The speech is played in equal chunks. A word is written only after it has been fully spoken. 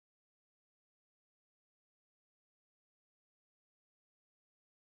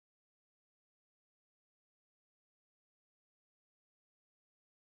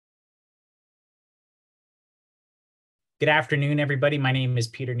Good afternoon, everybody. My name is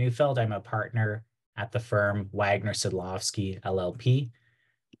Peter Neufeld. I'm a partner at the firm Wagner Sadlowski LLP.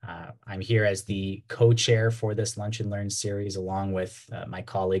 I'm here as the co-chair for this Lunch and Learn series, along with my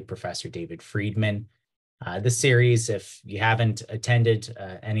colleague, Professor David Friedman. This series, if you haven't attended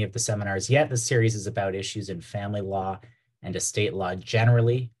any of the seminars yet, this series is about issues in family law and estate law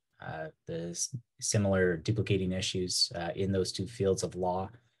generally, the similar duplicating issues in those two fields of law.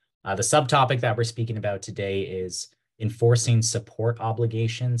 The subtopic that we're speaking about today is enforcing support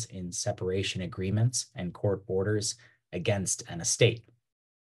obligations in separation agreements and court orders against an estate.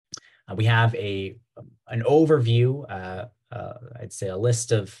 We have an overview, I'd say a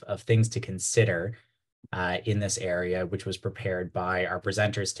list of things to consider in this area, which was prepared by our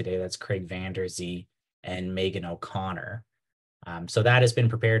presenters today. That's Craig Vanderzee and Megan O'Connor. So that has been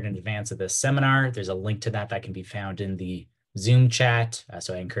prepared in advance of this seminar. There's a link to that can be found in the Zoom chat.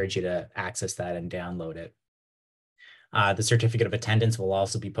 So I encourage you to access that and download it. The certificate of attendance will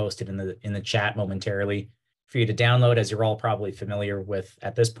also be posted in the chat momentarily for you to download, as you're all probably familiar with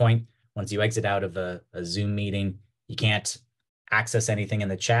at this point. Once you exit out of a Zoom meeting, you can't access anything in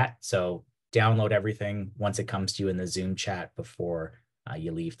the chat. So download everything once it comes to you in the Zoom chat before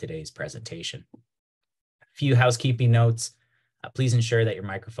you leave today's presentation. A few housekeeping notes. Please ensure that your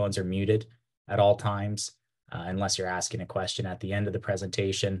microphones are muted at all times, unless you're asking a question at the end of the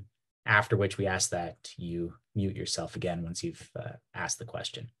presentation, after which we ask that you mute yourself again once you've asked the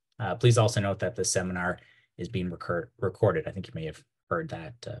question. Please also note that this seminar is being recorded. I think you may have heard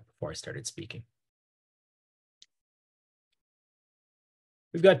that before I started speaking.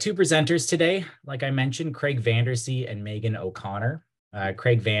 We've got two presenters today. Like I mentioned, Craig Vanderzee and Megan O'Connor.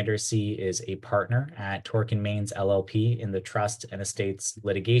 Craig Vanderzee is a partner at Torkin Mains LLP in the Trust and Estates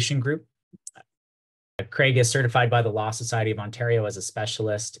Litigation Group. Craig is certified by the Law Society of Ontario as a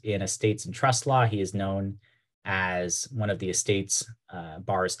specialist in estates and trust law. He is known as one of the estates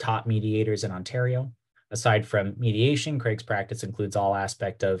bar's top mediators in Ontario. Aside from mediation, Craig's practice includes all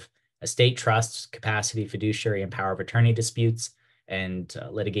aspects of estate trusts, capacity, fiduciary, and power of attorney disputes, and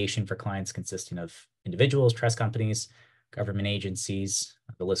litigation for clients consisting of individuals, trust companies, government agencies.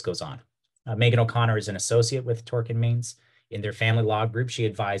 The list goes on. Megan O'Connor is an associate with Torkin Mains. In their family law group, she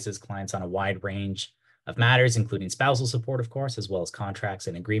advises clients on a wide range of matters, including spousal support, of course, as well as contracts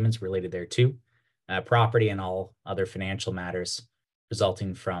and agreements related thereto, property, and all other financial matters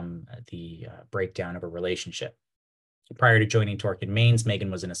resulting from the breakdown of a relationship. Prior to joining Torkin Mains, Megan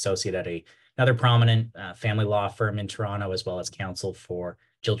was an associate at another prominent family law firm in Toronto, as well as counsel for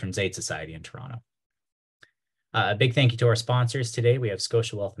Children's Aid Society in Toronto. A big thank you to our sponsors today. We have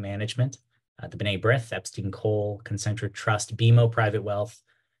Scotia Wealth Management, the B'nai B'rith, Epstein Cole, Concentric Trust, BMO Private Wealth,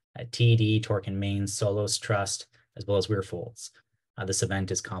 TD, Torkin Mains, Solos Trust, as well as Weir Folds. This event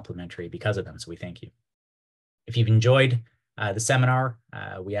is complimentary because of them, so we thank you. If you've enjoyed the seminar,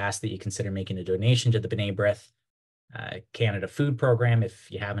 we ask that you consider making a donation to the B'nai B'rith Canada Food Program if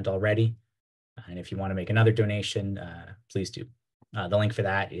you haven't already. And if you want to make another donation, please do. The link for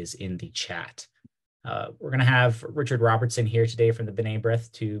that is in the chat. We're going to have Richard Robertson here today from the B'nai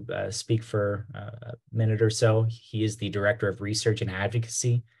B'rith to speak for a minute or so. He is the Director of Research and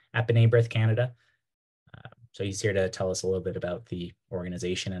Advocacy at B'nai B'rith Canada. So he's here to tell us a little bit about the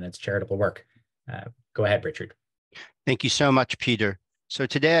organization and its charitable work. Go ahead, Richard. Thank you so much, Peter. So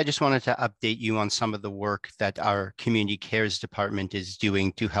today I just wanted to update you on some of the work that our Community Cares Department is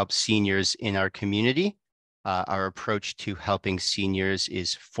doing to help seniors in our community. Our approach to helping seniors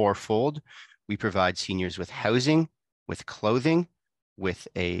is fourfold. We provide seniors with housing, with clothing, with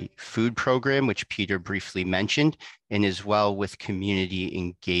a food program, which Peter briefly mentioned, and as well with community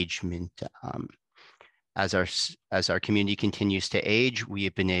engagement. As our community continues to age, we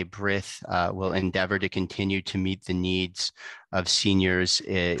at B'nai B'rith will endeavor to continue to meet the needs of seniors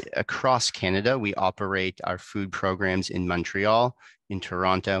across Canada. We operate our food programs in Montreal, in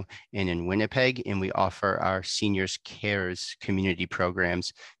Toronto, and in Winnipeg, and we offer our Seniors Cares community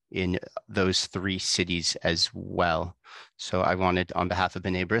programs in those 3 cities as well. So I wanted, on behalf of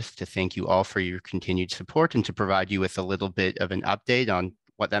B'nai B'rith, to thank you all for your continued support and to provide you with a little bit of an update on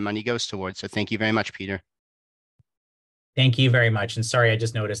what that money goes towards. So thank you very much, Peter. Thank you very much. And sorry, I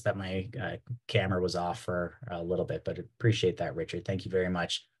just noticed that my camera was off for a little bit, but appreciate that, Richard. Thank you very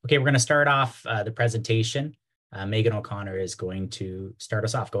much. Okay, we're going to start off the presentation. Megan O'Connor is going to start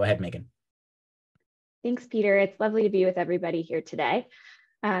us off. Go ahead, Megan. Thanks, Peter. It's lovely to be with everybody here today.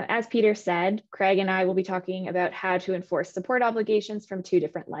 As Peter said, Craig and I will be talking about how to enforce support obligations from 2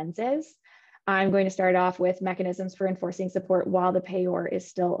 different lenses. I'm going to start off with mechanisms for enforcing support while the payor is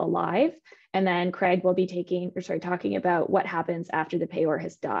still alive. And then Craig will be talking about what happens after the payor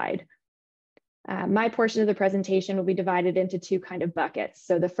has died. My portion of the presentation will be divided into two kind of buckets.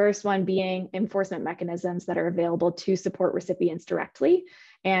 So the first one being enforcement mechanisms that are available to support recipients directly,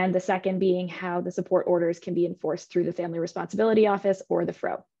 and the second being how the support orders can be enforced through the Family Responsibility Office or the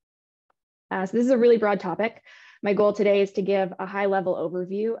FRO. So this is a really broad topic. My goal today is to give a high-level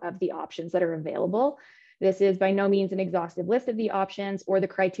overview of the options that are available. This is by no means an exhaustive list of the options or the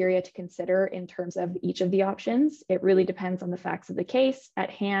criteria to consider in terms of each of the options. It really depends on the facts of the case at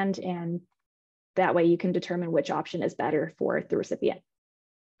hand, and that way you can determine which option is better for the recipient.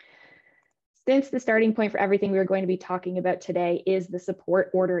 Since the starting point for everything we're going to be talking about today is the support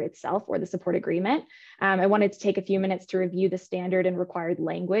order itself or the support agreement, I wanted to take a few minutes to review the standard and required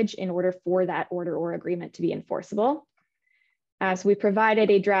language in order for that order or agreement to be enforceable. So we provided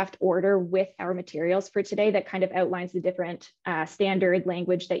a draft order with our materials for today that kind of outlines the different standard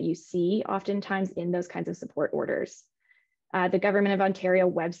language that you see oftentimes in those kinds of support orders. The Government of Ontario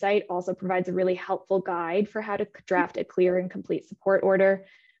website also provides a really helpful guide for how to draft a clear and complete support order.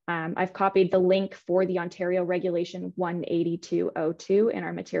 I've copied the link for the Ontario Regulation 18202 in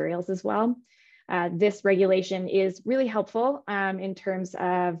our materials as well. This regulation is really helpful in terms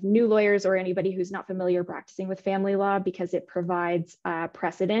of new lawyers or anybody who's not familiar practicing with family law, because it provides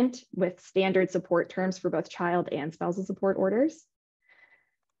precedent with standard support terms for both child and spousal support orders.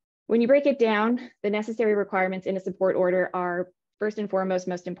 When you break it down, the necessary requirements in a support order are, first and foremost,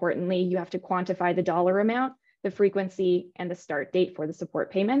 most importantly, you have to quantify the dollar amount, the frequency, and the start date for the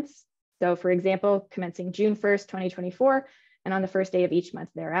support payments. So for example, commencing June 1st, 2024, and on the first day of each month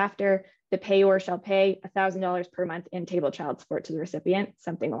thereafter, the payor shall pay $1,000 per month in table child support to the recipient,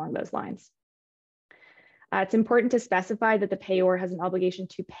 something along those lines. It's important to specify that the payor has an obligation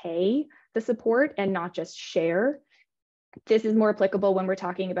to pay the support and not just share. This is more applicable when we're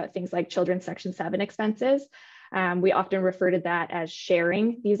talking about things like children's Section 7 expenses. We often refer to that as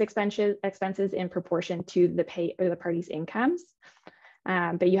sharing these expenses in proportion to the party's incomes.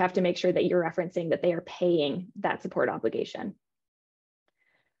 But you have to make sure that you're referencing that they are paying that support obligation.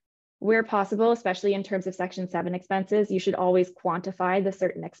 Where possible, especially in terms of Section 7 expenses, you should always quantify the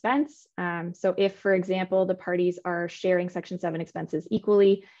certain expense. So if, for example, the parties are sharing Section 7 expenses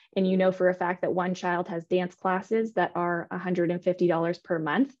equally, and you know for a fact that one child has dance classes that are $150 per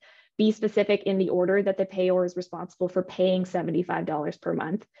month, be specific in the order that the payor is responsible for paying $75 per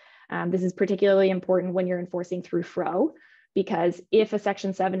month. This is particularly important when you're enforcing through FRO, because if a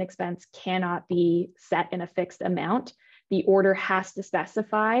Section 7 expense cannot be set in a fixed amount, the order has to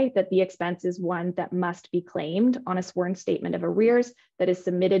specify that the expense is one that must be claimed on a sworn statement of arrears that is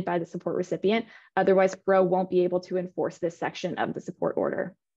submitted by the support recipient. Otherwise, FRO won't be able to enforce this section of the support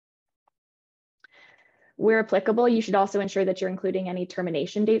order. Where applicable, you should also ensure that you're including any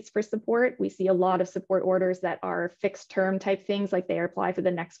termination dates for support. We see a lot of support orders that are fixed term type things, like they apply for the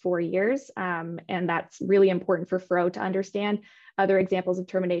next 4 years. And that's really important for FRO to understand. Other examples of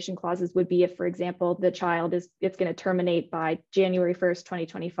termination clauses would be if, for example, the child it's going to terminate by January 1st,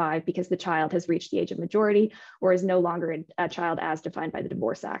 2025, because the child has reached the age of majority or is no longer a child as defined by the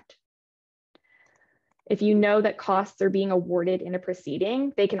Divorce Act. If you know that costs are being awarded in a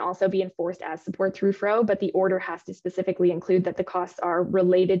proceeding, they can also be enforced as support through FRO, but the order has to specifically include that the costs are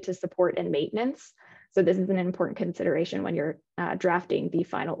related to support and maintenance. So this is an important consideration when you're drafting the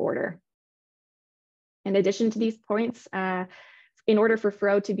final order. In addition to these points, in order for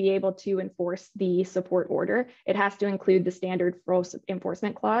FRO to be able to enforce the support order, it has to include the standard FRO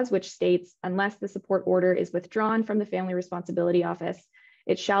enforcement clause, which states, unless the support order is withdrawn from the Family Responsibility Office,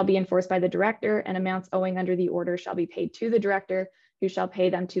 it shall be enforced by the director, and amounts owing under the order shall be paid to the director, who shall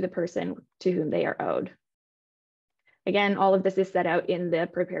pay them to the person to whom they are owed. Again, all of this is set out in the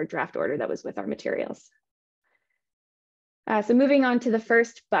prepared draft order that was with our materials. So moving on to the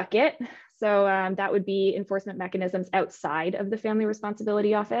first bucket. So that would be enforcement mechanisms outside of the Family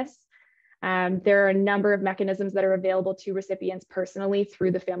Responsibility Office. There are a number of mechanisms that are available to recipients personally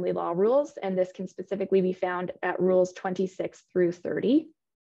through the family law rules, and this can specifically be found at rules 26 through 30.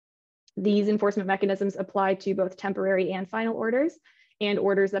 These enforcement mechanisms apply to both temporary and final orders, and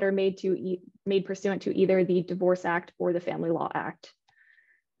orders that are made pursuant to either the Divorce Act or the Family Law Act.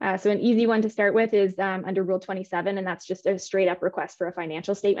 So an easy one to start with is under Rule 27, and that's just a straight up request for a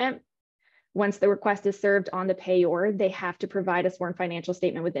financial statement. Once the request is served on the payor, they have to provide a sworn financial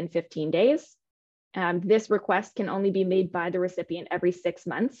statement within 15 days. This request can only be made by the recipient every 6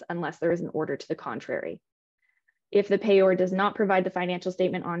 months unless there is an order to the contrary. If the payor does not provide the financial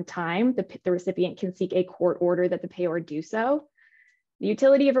statement on time, the recipient can seek a court order that the payor do so. The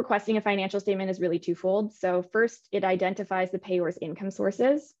utility of requesting a financial statement is really twofold. So first, it identifies the payor's income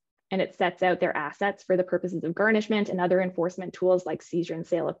sources, and it sets out their assets for the purposes of garnishment and other enforcement tools like seizure and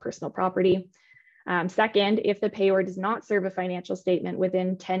sale of personal property. Second, if the payor does not serve a financial statement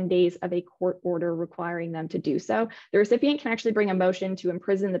within 10 days of a court order requiring them to do so, the recipient can actually bring a motion to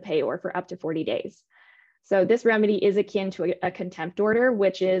imprison the payor for up to 40 days. So this remedy is akin to a contempt order,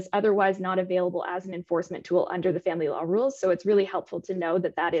 which is otherwise not available as an enforcement tool under the family law rules. So it's really helpful to know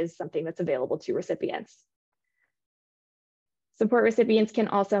that that is something that's available to recipients. Support recipients can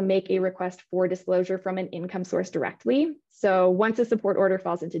also make a request for disclosure from an income source directly. So once a support order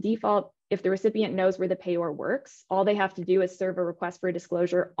falls into default, if the recipient knows where the payor works, all they have to do is serve a request for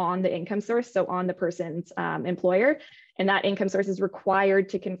disclosure on the income source, so on the person's employer, and that income source is required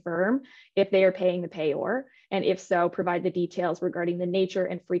to confirm if they are paying the payor, and if so, provide the details regarding the nature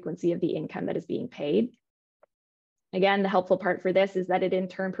and frequency of the income that is being paid. Again, the helpful part for this is that it in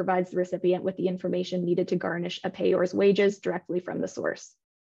turn provides the recipient with the information needed to garnish a payor's wages directly from the source.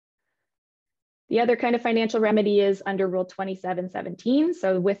 The other kind of financial remedy is under Rule 2717.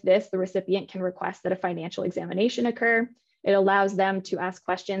 So with this, the recipient can request that a financial examination occur. It allows them to ask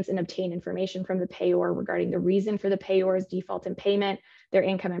questions and obtain information from the payor regarding the reason for the payor's default in payment, their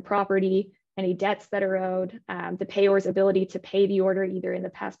income and property, any debts that are owed, the payor's ability to pay the order either in the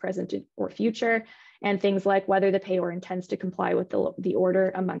past, present, or future, and things like whether the payor intends to comply with the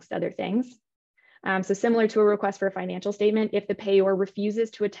order, amongst other things. So similar to a request for a financial statement, if the payor refuses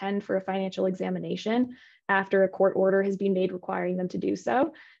to attend for a financial examination after a court order has been made requiring them to do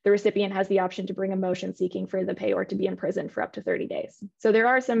so, the recipient has the option to bring a motion seeking for the payor to be imprisoned for up to 30 days. So there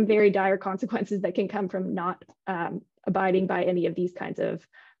are some very dire consequences that can come from not abiding by any of these kinds of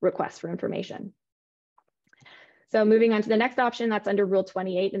requests for information. So moving on to the next option, that's under Rule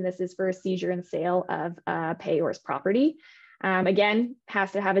 28, and this is for a seizure and sale of payor's property. Again,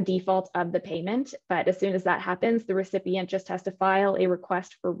 has to have a default of the payment, but as soon as that happens, the recipient just has to file a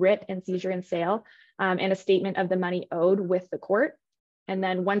request for writ and seizure and sale and a statement of the money owed with the court. And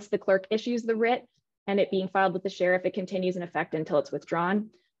then once the clerk issues the writ and it being filed with the sheriff, it continues in effect until it's withdrawn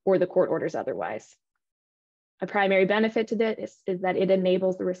or the court orders otherwise. A primary benefit to this is that it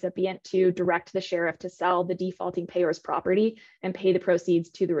enables the recipient to direct the sheriff to sell the defaulting payor's property and pay the proceeds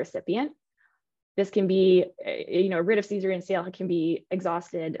to the recipient. This can be, a writ of seizure and sale can be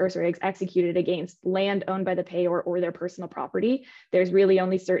executed against land owned by the payor or their personal property. There's really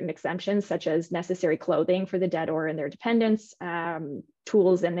only certain exemptions, such as necessary clothing for the debtor and their dependents,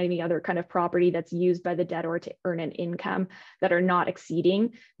 tools, and any other kind of property that's used by the debtor to earn an income that are not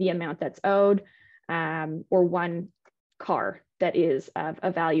exceeding the amount that's owed, or one car that is of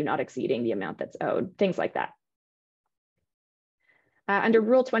a value not exceeding the amount that's owed, things like that. Under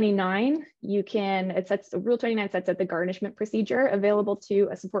Rule 29, Rule 29 sets out the garnishment procedure available to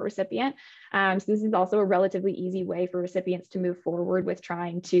a support recipient. So this is also a relatively easy way for recipients to move forward with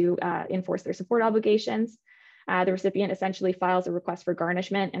trying to enforce their support obligations. The recipient essentially files a request for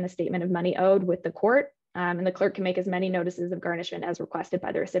garnishment and a statement of money owed with the court. And the clerk can make as many notices of garnishment as requested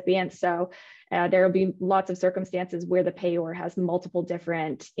by the recipient. So there will be lots of circumstances where the payor has multiple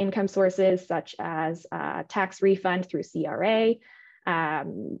different income sources, such as tax refund through CRA,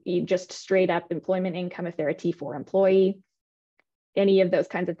 just straight up employment income if they're a T4 employee, any of those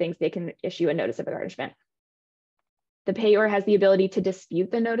kinds of things, they can issue a notice of garnishment. The payor has the ability to dispute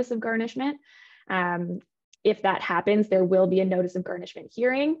the notice of garnishment. If that happens, there will be a notice of garnishment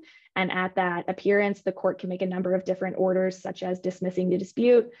hearing. And at that appearance, the court can make a number of different orders, such as dismissing the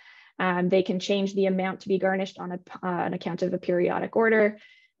dispute. They can change the amount to be garnished on an account of a periodic order.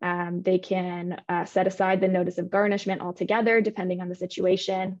 They can set aside the notice of garnishment altogether, depending on the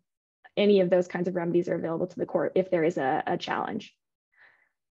situation. Any of those kinds of remedies are available to the court if there is a challenge.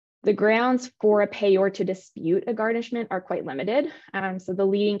 The grounds for a payor to dispute a garnishment are quite limited. So the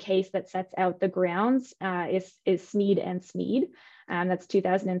leading case that sets out the grounds is Sneed and Sneed. That's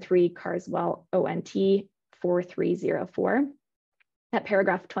 2003 Carswell ONT 4304. At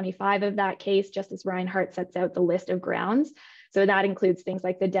paragraph 25 of that case, Justice Reinhart sets out the list of grounds. So that includes things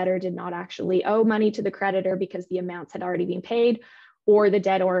like the debtor did not actually owe money to the creditor because the amounts had already been paid, or the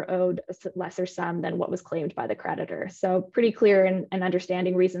debtor owed a lesser sum than what was claimed by the creditor. So pretty clear and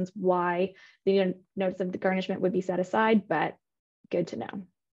understanding reasons why the notice of the garnishment would be set aside, but good to know.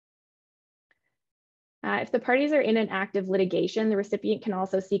 If the parties are in an active litigation, the recipient can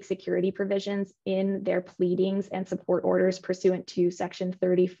also seek security provisions in their pleadings and support orders pursuant to Section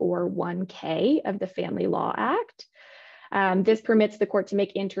 34(1)K of the Family Law Act. This permits the court to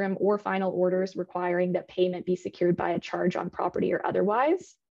make interim or final orders requiring that payment be secured by a charge on property or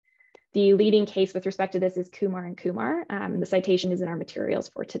otherwise. The leading case with respect to this is Kumar and Kumar. The citation is in our materials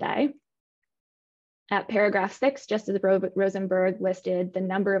for today. At paragraph 6, Justice Rosenberg listed the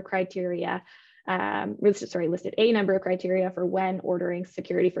number of criteria listed a number of criteria for when ordering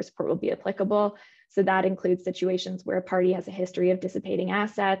security for support will be applicable. So that includes situations where a party has a history of dissipating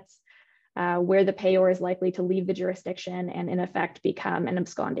assets, where the payor is likely to leave the jurisdiction and in effect become an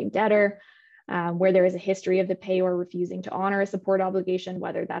absconding debtor, where there is a history of the payor refusing to honor a support obligation,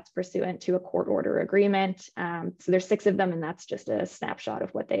 whether that's pursuant to a court order agreement. So there's 6 of them, and that's just a snapshot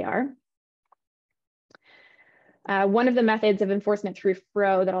of what they are. One of the methods of enforcement through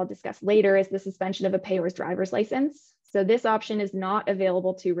FRO that I'll discuss later is the suspension of a payor's driver's license. So this option is not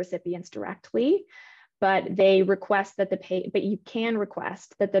available to recipients directly, but they request that you can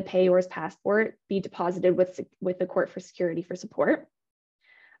request that the payor's passport be deposited with the court for security for support.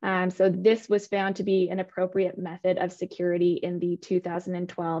 So this was found to be an appropriate method of security in the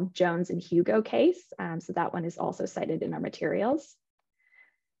 2012 Jones and Hugo case. So that one is also cited in our materials.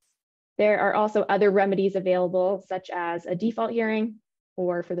 There are also other remedies available, such as a default hearing,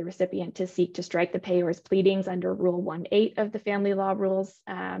 or for the recipient to seek to strike the payor's pleadings under Rule 1.8 of the family law rules.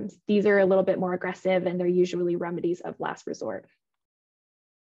 These are a little bit more aggressive, and they're usually remedies of last resort.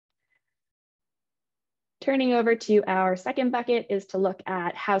 Turning over to our second bucket is to look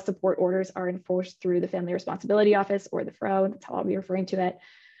at how support orders are enforced through the Family Responsibility Office, or the FRO, that's how I'll be referring to it.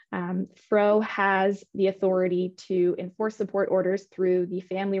 FRO has the authority to enforce support orders through the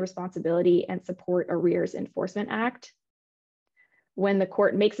Family Responsibility and Support Arrears Enforcement Act. When the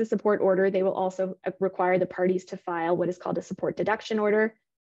court makes a support order, they will also require the parties to file what is called a support deduction order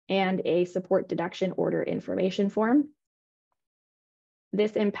and a support deduction order information form.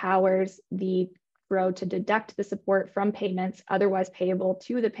 This empowers the FRO to deduct the support from payments otherwise payable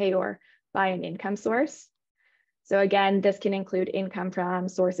to the payor by an income source. So again, this can include income from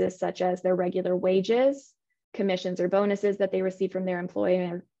sources such as their regular wages, commissions or bonuses that they receive from their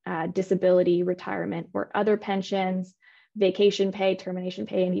employer, disability, retirement, or other pensions, vacation pay, termination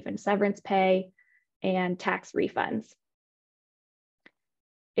pay, and even severance pay, and tax refunds.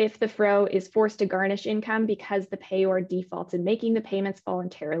 If the FRO is forced to garnish income because the payor defaults in making the payments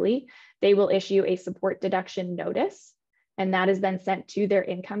voluntarily, they will issue a support deduction notice, and that is then sent to their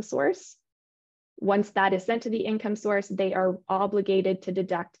income source. Once that is sent to the income source, they are obligated to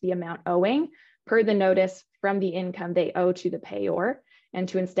deduct the amount owing per the notice from the income they owe to the payor, and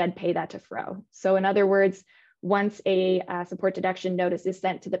to instead pay that to FRO. So in other words, once a support deduction notice is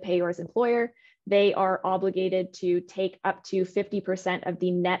sent to the payor's employer, they are obligated to take up to 50% of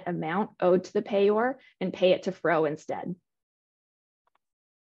the net amount owed to the payor and pay it to FRO instead.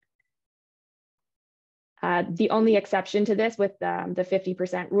 The only exception to this with the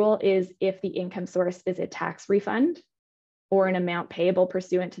 50% rule is if the income source is a tax refund or an amount payable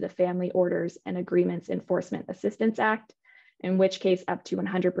pursuant to the Family Orders and Agreements Enforcement Assistance Act, in which case up to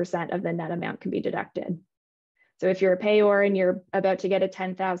 100% of the net amount can be deducted. So if you're a payor and you're about to get a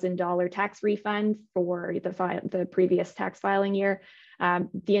 $10,000 tax refund for the previous tax filing year,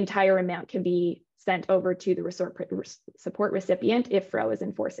 the entire amount can be sent over to the support recipient if FRO is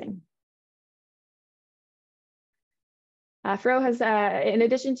enforcing. FRO has, in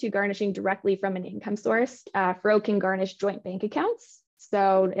addition to garnishing directly from an income source, FRO can garnish joint bank accounts.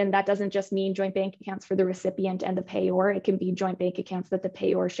 So, and that doesn't just mean joint bank accounts for the recipient and the payor, it can be joint bank accounts that the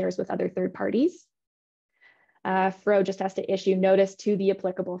payor shares with other third parties. FRO just has to issue notice to the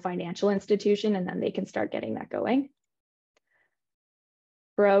applicable financial institution, and then they can start getting that going.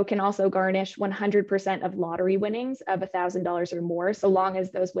 FRO can also garnish 100% of lottery winnings of $1,000 or more, so long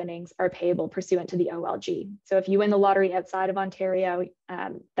as those winnings are payable pursuant to the OLG. So if you win the lottery outside of Ontario,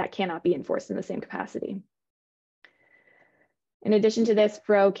 that cannot be enforced in the same capacity. In addition to this,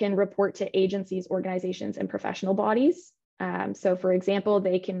 FRO can report to agencies, organizations, and professional bodies. So for example,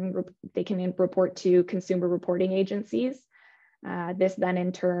 they can report to consumer reporting agencies. This then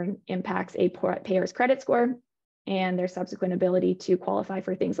in turn impacts a payer's credit score and their subsequent ability to qualify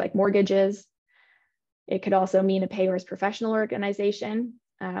for things like mortgages. It could also mean a payer's professional organization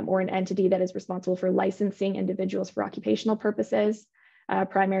or an entity that is responsible for licensing individuals for occupational purposes. A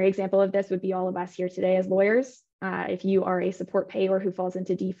primary example of this would be all of us here today as lawyers. If you are a support payer who falls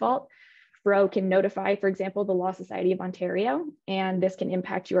into default, FRO can notify, for example, the Law Society of Ontario, and this can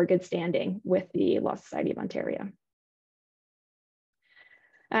impact your good standing with the Law Society of Ontario.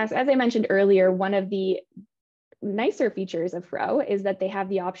 So as I mentioned earlier, one of the nicer features of FRO is that they have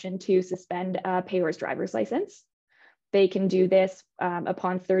the option to suspend a payor's driver's license. They can do this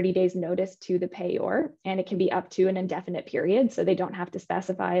upon 30 days notice to the payor, and it can be up to an indefinite period. So they don't have to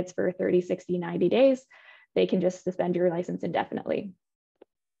specify it's for 30, 60, 90 days. They can just suspend your license indefinitely.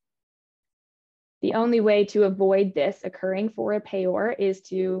 The only way to avoid this occurring for a payor is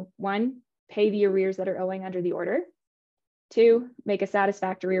to, one, pay the arrears that are owing under the order, 2, make a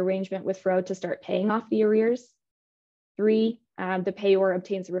satisfactory arrangement with fraught to start paying off the arrears. 3, the payor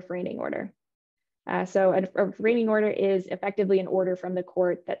obtains a refraining order. So a refraining order is effectively an order from the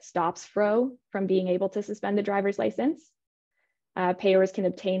court that stops fraught from being able to suspend the driver's license. Payors can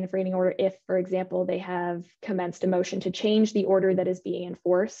obtain a refraining order if, for example, they have commenced a motion to change the order that is being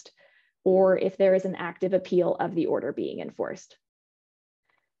enforced, or if there is an active appeal of the order being enforced.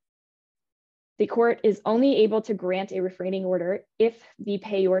 The court is only able to grant a refraining order if the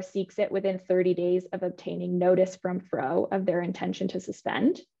payor seeks it within 30 days of obtaining notice from fraught of their intention to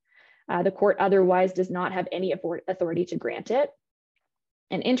suspend. The court otherwise does not have any authority to grant it.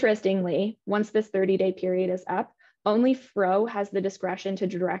 And interestingly, once this 30-day period is up, only fraught has the discretion to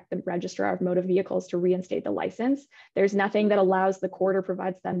direct the registrar of motor vehicles to reinstate the license. There's nothing that allows the court or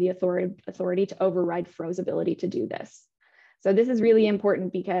provides them the authority to override fraud's ability to do this. So this is really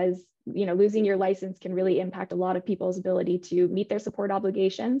important because, you know, losing your license can really impact a lot of people's ability to meet their support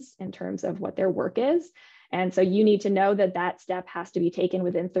obligations in terms of what their work is. And so you need to know that that step has to be taken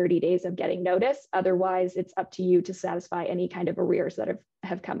within 30 days of getting notice. Otherwise, it's up to you to satisfy any kind of arrears that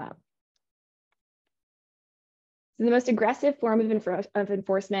have come up. So the most aggressive form of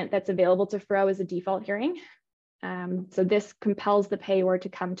enforcement that's available to fraught is a default hearing. So this compels the payor to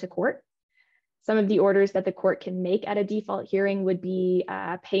come to court. Some of the orders that the court can make at a default hearing would be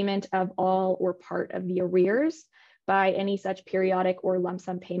payment of all or part of the arrears by any such periodic or lump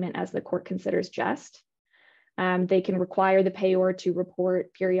sum payment as the court considers just. They can require the payor to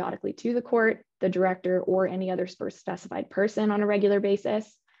report periodically to the court, the director, or any other specified person on a regular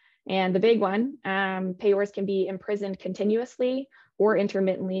basis. And the big one, payors can be imprisoned continuously or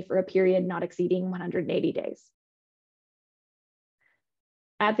intermittently for a period not exceeding 180 days.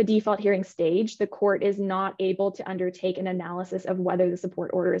 At the default hearing stage, the court is not able to undertake an analysis of whether the support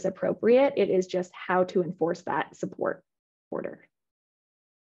order is appropriate. It is just how to enforce that support order.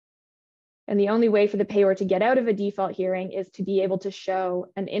 And the only way for the payor to get out of a default hearing is to be able to show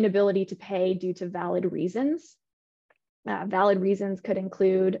an inability to pay due to valid reasons. Valid reasons could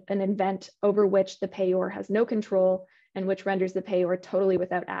include an event over which the payor has no control and which renders the payor totally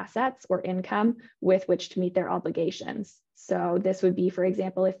without assets or income with which to meet their obligations. So this would be, for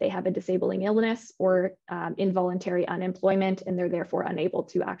example, if they have a disabling illness or involuntary unemployment, and they're therefore unable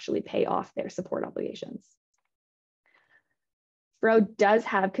to actually pay off their support obligations. Fraught does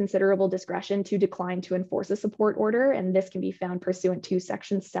have considerable discretion to decline to enforce a support order, and this can be found pursuant to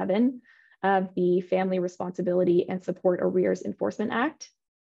Section 7 of the Family Responsibility and Support Arrears Enforcement Act.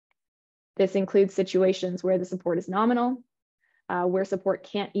 This includes situations where the support is nominal, where support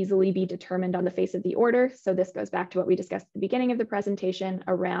can't easily be determined on the face of the order. So this goes back to what we discussed at the beginning of the presentation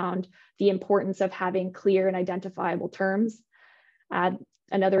around the importance of having clear and identifiable terms.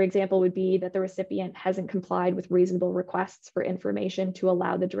 Another example would be that the recipient hasn't complied with reasonable requests for information to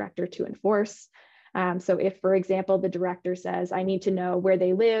allow the director to enforce. So if, for example, the director says, I need to know where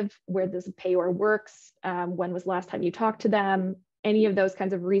they live, where this payor works, when was the last time you talked to them, any of those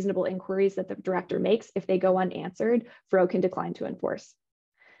kinds of reasonable inquiries that the director makes, if they go unanswered, fraught can decline to enforce.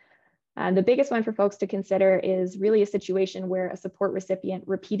 The biggest one for folks to consider is really a situation where a support recipient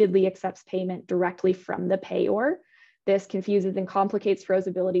repeatedly accepts payment directly from the payor. This confuses and complicates fraud's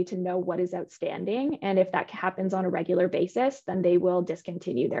ability to know what is outstanding. And if that happens on a regular basis, then they will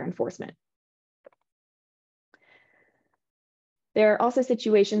discontinue their enforcement. There are also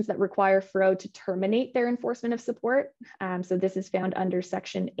situations that require fraught to terminate their enforcement of support. So this is found under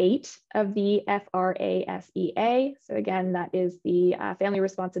Section 8 of the FRASEA. So again, that is the Family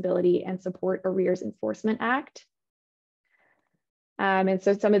Responsibility and Support Arrears Enforcement Act. And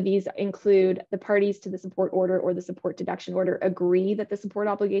so some of these include the parties to the support order or the support deduction order agree that the support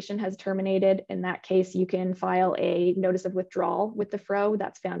obligation has terminated. In that case, you can file a notice of withdrawal with the fraught.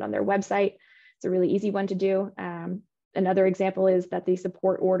 That's found on their website. It's a really easy one to do. Another example is that the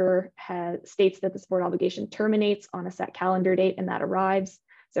support order states that the support obligation terminates on a set calendar date and that arrives.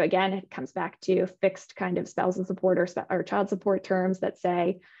 So again, it comes back to fixed kind of spousal support or child support terms that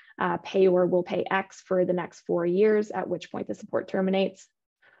say payor will pay X for the next 4 years, at which point the support terminates.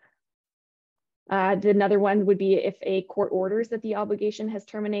 Another one would be if a court orders that the obligation has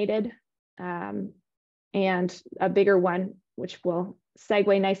terminated. And a bigger one, which will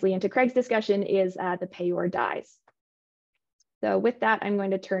segue nicely into Craig's discussion, is the payor dies. So with that, I'm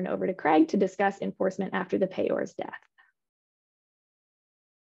going to turn over to Craig to discuss enforcement after the payor's death.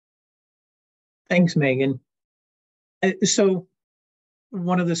 Thanks, Megan. So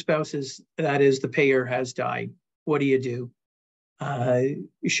one of the spouses, that is the payor, has died. What do you do?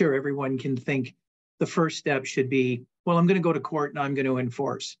 Sure, everyone can think the first step should be, well, I'm going to go to court and I'm going to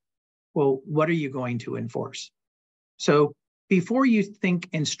enforce. Well, what are you going to enforce? So before you think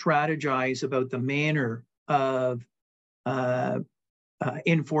and strategize about the manner of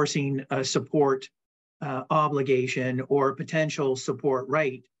enforcing a support obligation or potential support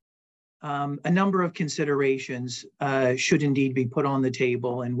right, a number of considerations should indeed be put on the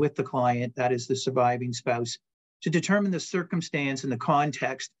table and with the client, that is the surviving spouse, to determine the circumstance and the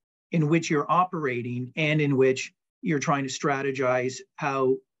context in which you're operating and in which you're trying to strategize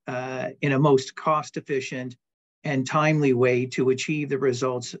how in a most cost-efficient and timely way to achieve the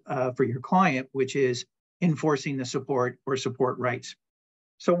results for your client, which is enforcing the support or support rights.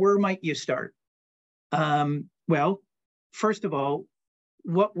 So where might you start? Well, first of all,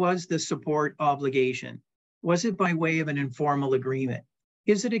 what was the support obligation? Was it by way of an informal agreement?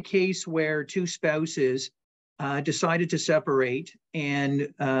 Is it a case where two spouses decided to separate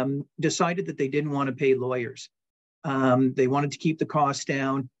and decided that they didn't want to pay lawyers? They wanted to keep the costs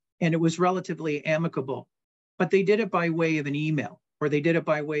down, and it was relatively amicable. But they did it by way of an email, or they did it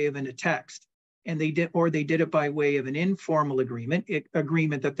by way of a text, and they did it by way of an informal agreement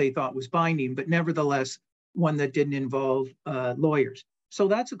that they thought was binding, but nevertheless one that didn't involve lawyers. So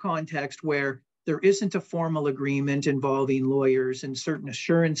that's a context where there isn't a formal agreement involving lawyers and certain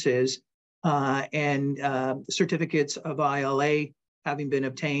assurances and certificates of ILA having been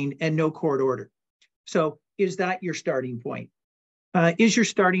obtained and no court order. So is that your starting point? Is your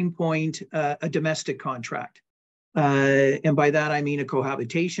starting point a domestic contract? And by that, I mean a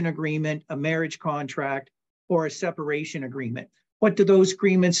cohabitation agreement, a marriage contract, or a separation agreement. What do those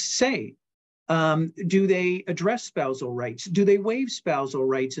agreements say? Do they address spousal rights? Do they waive spousal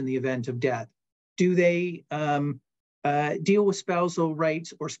rights in the event of death? Do they deal with spousal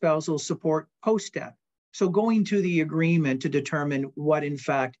rights or spousal support post-death? So going to the agreement to determine what in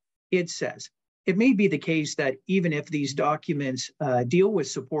fact it says. It may be the case that even if these documents deal with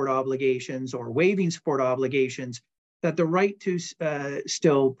support obligations or waiving support obligations, that the right to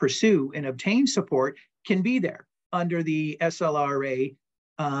still pursue and obtain support can be there under the SLRA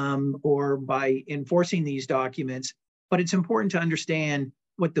or by enforcing these documents. But it's important to understand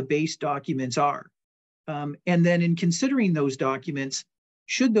what the base documents are. And then in considering those documents,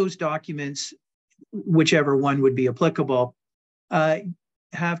 should those documents, whichever one would be applicable,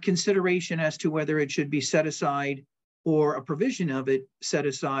 have consideration as to whether it should be set aside or a provision of it set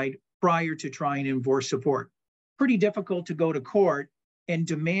aside prior to trying to enforce support. Pretty difficult to go to court and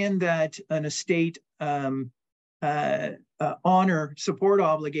demand that an estate honor support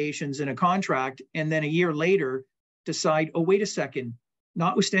obligations in a contract and then a year later decide, oh, wait a second,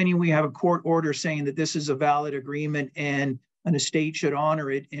 notwithstanding we have a court order saying that this is a valid agreement and an estate should honor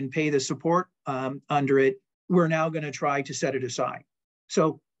it and pay the support under it, we're now going to try to set it aside.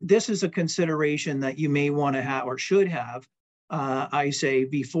 So this is a consideration that you may want to have or should have, I say,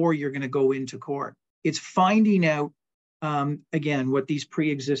 before you're going to go into court. It's finding out, again, what these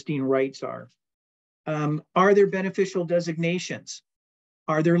pre-existing rights are. Are there beneficial designations?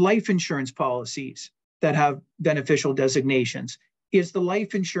 Are there life insurance policies that have beneficial designations? Is the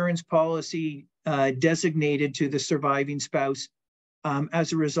life insurance policy designated to the surviving spouse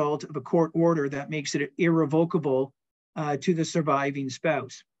as a result of a court order that makes it irrevocable to the surviving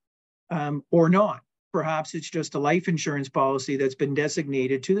spouse or not? Perhaps it's just a life insurance policy that's been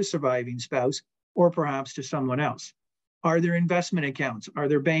designated to the surviving spouse or perhaps to someone else. Are there investment accounts? Are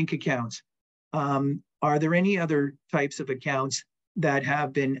there bank accounts? Are there any other types of accounts that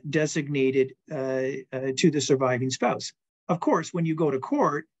have been designated to the surviving spouse? Of course, when you go to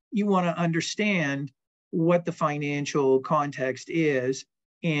court, you want to understand what the financial context is.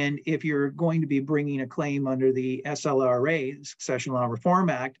 And if you're going to be bringing a claim under the SLRA, the Succession Law Reform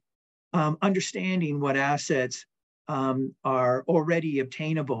Act, understanding what assets are already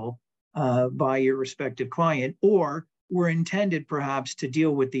obtainable by your respective client or were intended perhaps to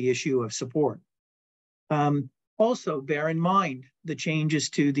deal with the issue of support. Also, bear in mind the changes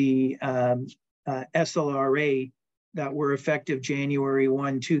to the SLRA that were effective January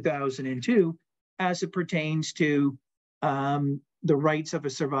 1, 2002, as it pertains to the rights of a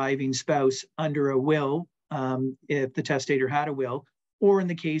surviving spouse under a will, if the testator had a will, or in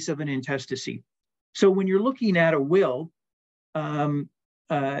the case of an intestacy. So when you're looking at a will,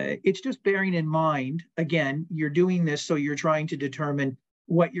 it's just bearing in mind, again, you're doing this so you're trying to determine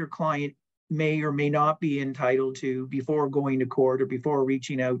what your client may or may not be entitled to before going to court or before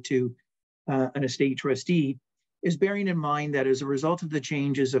reaching out to an estate trustee, is bearing in mind that as a result of the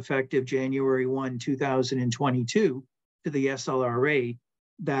changes effective January 1, 2022 to the SLRA,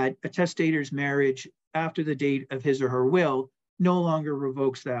 that a testator's marriage after the date of his or her will no longer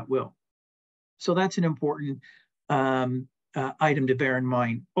revokes that will. So that's an important item to bear in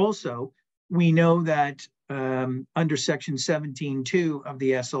mind. Also, we know that under section 17.2 of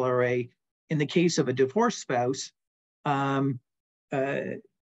the SLRA, in the case of a divorced spouse,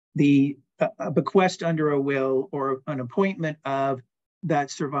 the bequest under a will or an appointment of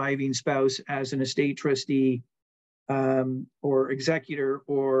that surviving spouse as an estate trustee or executor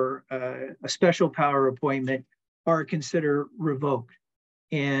or a special power appointment are considered revoked,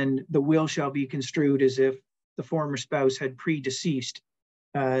 and the will shall be construed as if the former spouse had predeceased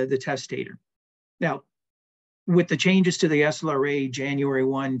the testator. Now, with the changes to the SLRA January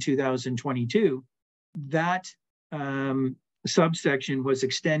 1, 2022, that subsection was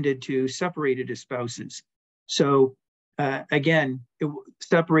extended to separated spouses. So again,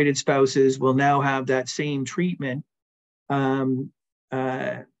 separated spouses will now have that same treatment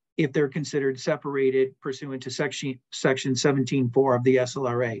if they're considered separated pursuant to section 17.4 of the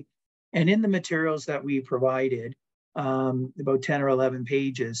SLRA. And in the materials that we provided, about 10 or 11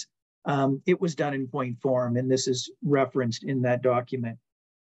 pages, it was done in point form, and this is referenced in that document.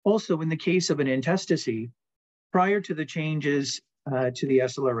 Also, in the case of an intestacy, prior to the changes to the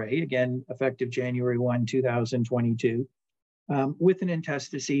SLRA, again, effective January 1, 2022, with an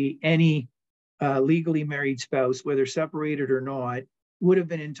intestacy, any legally married spouse, whether separated or not, would have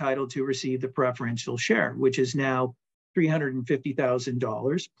been entitled to receive the preferential share, which is now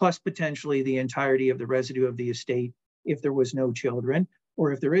 $350,000, plus potentially the entirety of the residue of the estate if there was no children,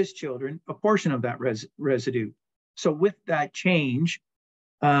 or if there is children, a portion of that residue. So with that change,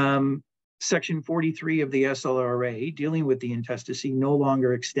 Section 43 of the SLRA, dealing with the intestacy, no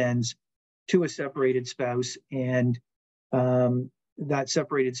longer extends to a separated spouse, and that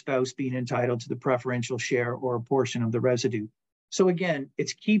separated spouse being entitled to the preferential share or a portion of the residue. So again,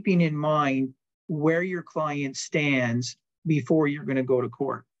 it's keeping in mind where your client stands before you're going to go to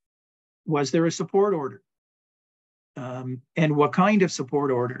court. Was there a support order? And what kind of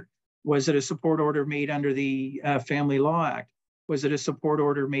support order? Was it a support order made under the Family Law Act? Was it a support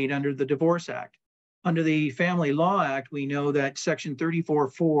order made under the Divorce Act? Under the Family Law Act, we know that Section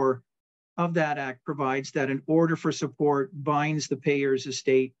 34.4 of that act provides that an order for support binds the payer's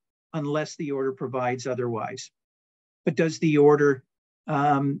estate unless the order provides otherwise. But does the order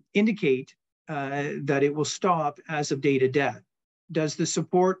indicate that it will stop as of date of death? Does the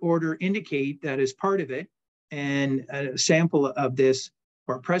support order indicate that as part of it, and a sample of this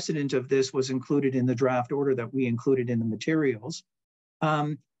or precedent of this was included in the draft order that we included in the materials,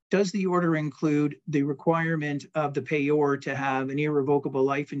 does the order include the requirement of the payor to have an irrevocable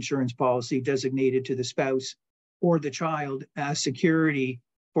life insurance policy designated to the spouse or the child as security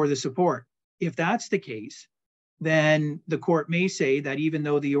for the support? If that's the case, then the court may say that even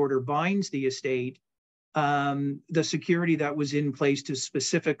though the order binds the estate, the security that was in place to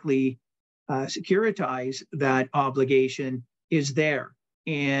specifically securitize that obligation is there,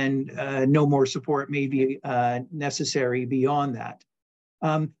 and no more support may be necessary beyond that.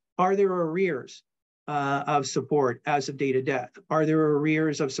 Are there arrears of support as of date of death? Are there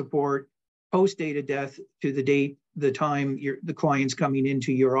arrears of support post date of death to the date, the time the client's coming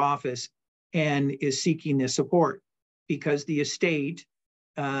into your office and is seeking this support? Because the estate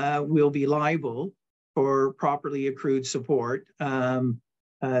will be liable for properly accrued support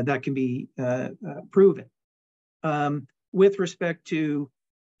that can be proven. With respect to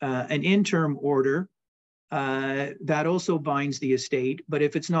an interim order, that also binds the estate, but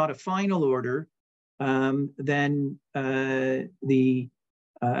if it's not a final order, then the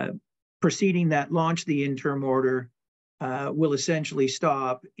proceeding that launched the interim order will essentially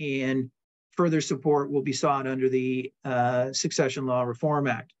stop, and further support will be sought under the Succession Law Reform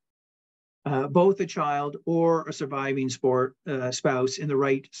Act. Both a child or a surviving spouse in the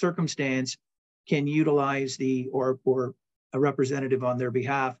right circumstance can utilize or a representative on their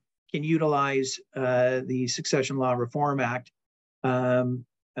behalf can utilize the Succession Law Reform Act to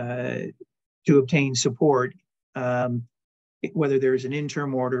obtain support, whether there's an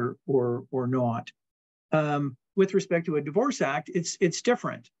interim order or not. With respect to a Divorce Act, it's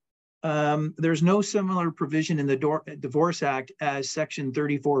different. There's no similar provision in the Divorce Act as Section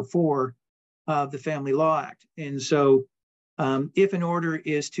 34.4 of the Family Law Act. And so if an order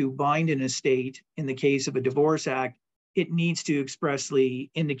is to bind an estate in the case of a Divorce Act, it needs to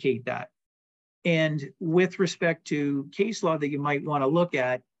expressly indicate that. And with respect to case law that you might want to look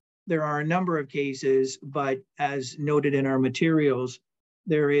at, there are a number of cases, but as noted in our materials,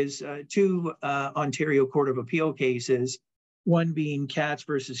 there is two Ontario Court of Appeal cases, one being Katz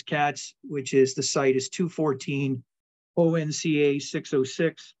versus Katz, which is the site is 214 ONCA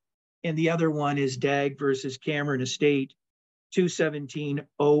 606, and the other one is Dagg versus Cameron Estate, 217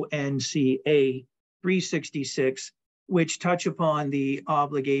 ONCA 366, which touch upon the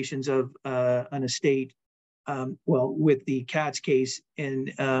obligations of an estate well, with the Katz case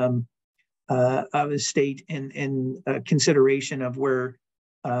in of a state in consideration of where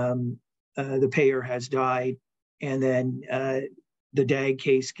the payer has died, and then the DAG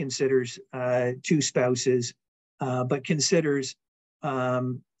case considers two spouses, but considers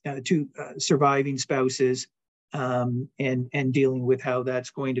two surviving spouses, and dealing with how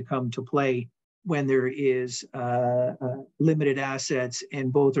that's going to come to play when there is limited assets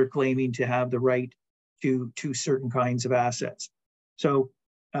and both are claiming to have the right to certain kinds of assets. So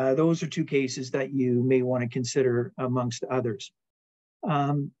those are two cases that you may want to consider amongst others.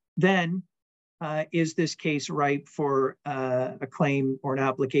 Then, is this case ripe for a claim or an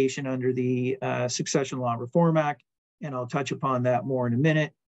application under the Succession Law Reform Act? And I'll touch upon that more in a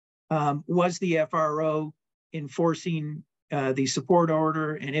minute. Was the FRO enforcing the support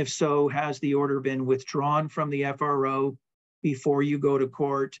order? And if so, has the order been withdrawn from the FRO before you go to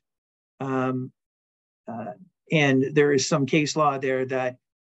court? And there is some case law there that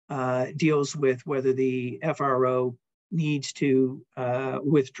deals with whether the FRO needs to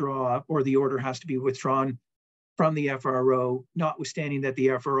withdraw, or the order has to be withdrawn from the FRO, notwithstanding that the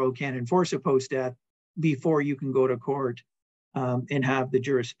FRO can enforce it post-death before you can go to court and have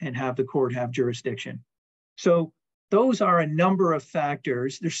the court have jurisdiction. So those are a number of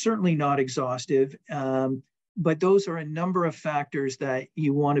factors. They're certainly not exhaustive, but those are a number of factors that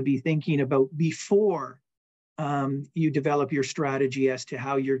you want to be thinking about before you develop your strategy as to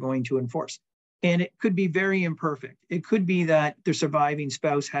how you're going to enforce. And it could be very imperfect. It could be that the surviving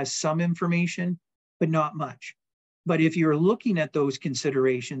spouse has some information, but not much. But if you're looking at those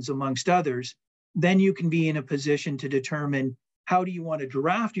considerations amongst others, then you can be in a position to determine how do you want to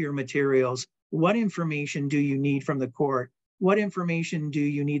draft your materials? What information do you need from the court? What information do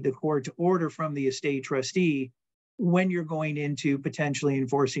you need the court to order from the estate trustee when you're going into potentially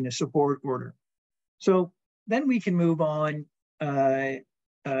enforcing a support order? So then we can move on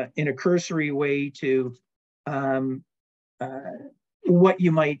in a cursory way to what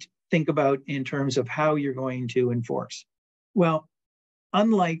you might think about in terms of how you're going to enforce. Well,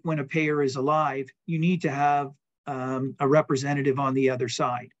 unlike when a payer is alive, you need to have a representative on the other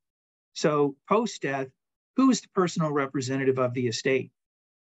side. So post-death, who is the personal representative of the estate?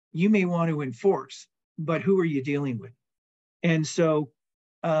 You may want to enforce, but who are you dealing with? And so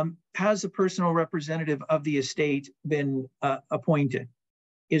has a personal representative of the estate been appointed?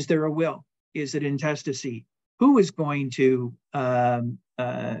 Is there a will? Is it intestacy? Who is going to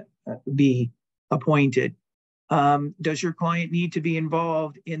be appointed? Does your client need to be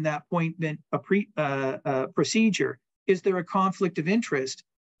involved in that appointment procedure? Is there a conflict of interest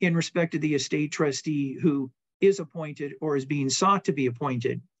in respect to the estate trustee who is appointed or is being sought to be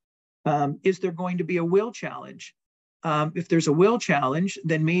appointed? Is there going to be a will challenge? If there's a will challenge,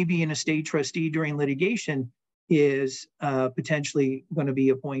 then maybe an estate trustee during litigation is potentially going to be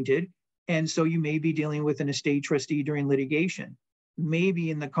appointed. And so you may be dealing with an estate trustee during litigation. Maybe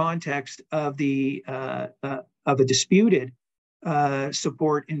in the context of of a disputed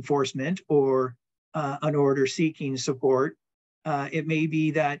support enforcement or an order seeking support, it may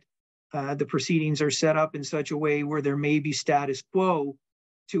be that the proceedings are set up in such a way where there may be status quo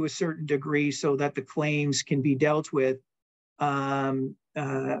to a certain degree so that the claims can be dealt with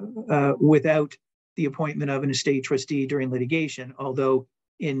without the appointment of an estate trustee during litigation, although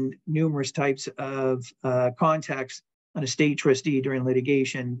in numerous types of contexts, an estate trustee during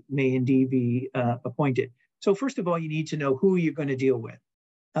litigation may indeed be appointed. So first of all, you need to know who you're going to deal with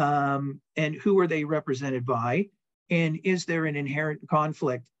and who are they represented by, and is there an inherent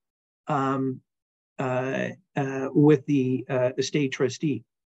conflict with the estate trustee?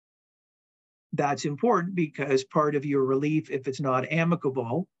 That's important because part of your relief, if it's not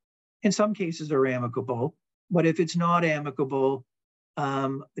amicable, in some cases are amicable, but if it's not amicable,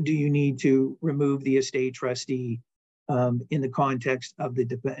 do you need to remove the estate trustee in the context of the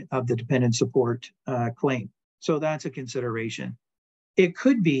dependent support claim? So that's a consideration. It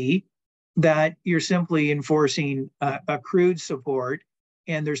could be that you're simply enforcing accrued support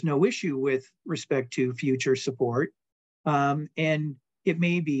and there's no issue with respect to future support. And it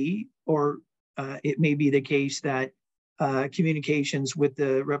may be, or it may be the case that communications with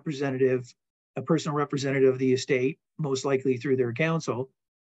the representative, a personal representative of the estate, most likely through their counsel,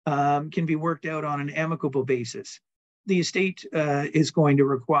 can be worked out on an amicable basis. The estate is going to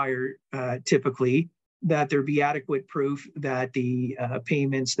require typically that there be adequate proof that the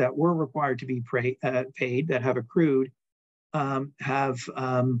payments that were required to be paid, that have accrued, have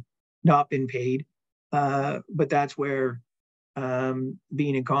not been paid. But that's where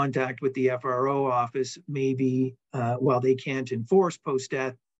being in contact with the FRO office may be, while they can't enforce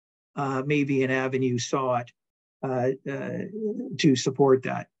post-death, may be an avenue sought to support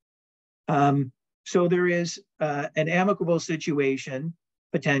that. So there is an amicable situation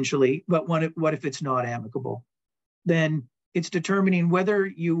potentially, but what if it's not amicable? Then it's determining whether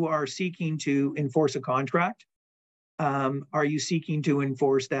you are seeking to enforce a contract. Are you seeking to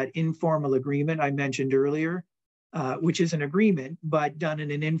enforce that informal agreement I mentioned earlier, which is an agreement, but done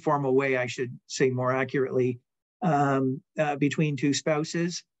in an informal way, I should say more accurately, between two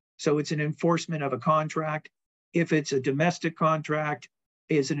spouses? So it's an enforcement of a contract. If it's a domestic contract,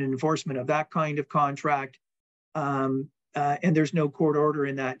 is an enforcement of that kind of contract. And there's no court order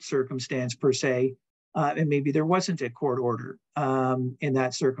in that circumstance per se. And maybe there wasn't a court order in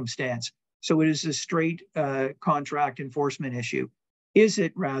that circumstance. So it is a straight contract enforcement issue. Is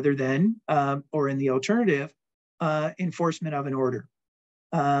it rather than, or in the alternative, enforcement of an order?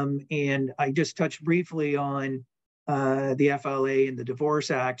 And I just touched briefly on the FLA and the Divorce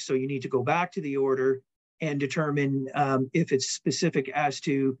Act. So you need to go back to the order and determine if it's specific as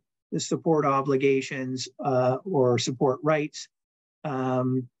to the support obligations or support rights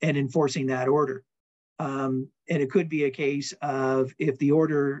and enforcing that order. And it could be a case of if the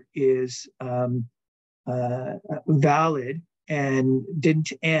order is valid and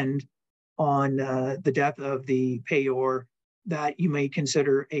didn't end on the death of the payor, that you may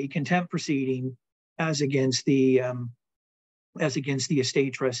consider a contempt proceeding as against the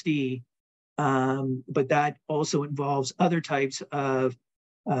estate trustee. But that also involves other types of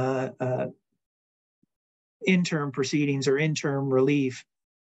interim proceedings or interim relief,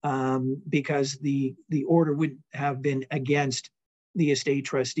 because the order wouldn't have been against the estate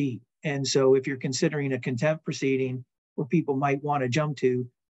trustee. And so if you're considering a contempt proceeding where people might want to jump to,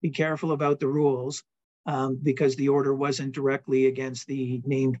 be careful about the rules, because the order wasn't directly against the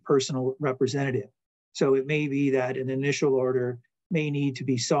named personal representative. So it may be that an initial order may need to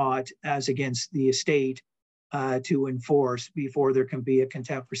be sought as against the estate to enforce before there can be a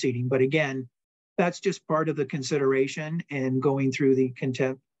contempt proceeding. But again, that's just part of the consideration and going through the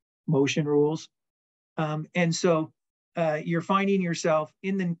contempt motion rules. And so you're finding yourself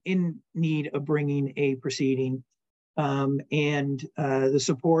in need of bringing a proceeding, and the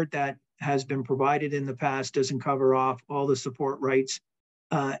support that has been provided in the past doesn't cover off all the support rights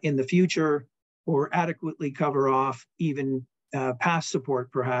in the future, or adequately cover off even past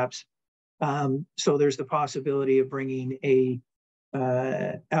support perhaps. So there's the possibility of bringing a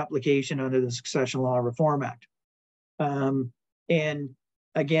application under the Succession Law Reform Act. And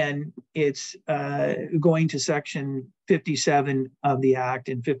again, it's going to Section 57 of the Act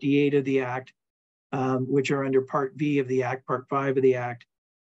and 58 of the Act, which are under Part B of the Act, Part 5 of the Act,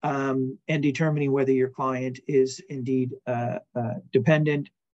 and determining whether your client is indeed dependent.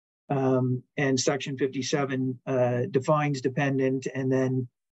 And Section 57 defines dependent, and then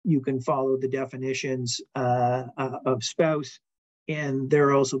you can follow the definitions of spouse, and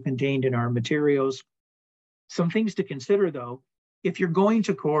they're also contained in our materials. Some things to consider, though, if you're going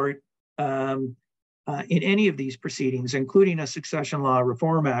to court in any of these proceedings, including a Succession Law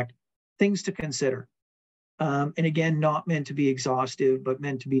Reform Act, things to consider. And again, not meant to be exhaustive, but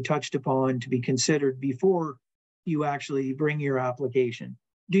meant to be touched upon, to be considered before you actually bring your application.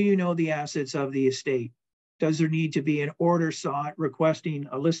 Do you know the assets of the estate? Does there need to be an order sought requesting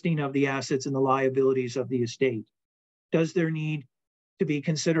a listing of the assets and the liabilities of the estate? Does there need to be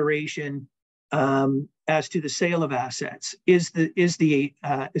consideration as to the sale of assets? Is the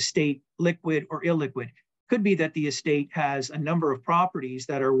estate liquid or illiquid? Could be that the estate has a number of properties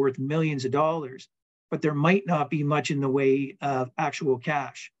that are worth millions of dollars, but there might not be much in the way of actual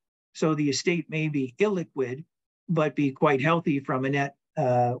cash. So the estate may be illiquid, but be quite healthy from a net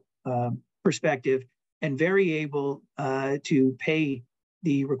perspective, and very able to pay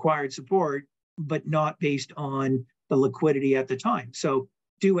the required support, but not based on the liquidity at the time. So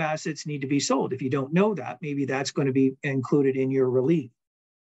do assets need to be sold? If you don't know that, maybe that's going to be included in your relief.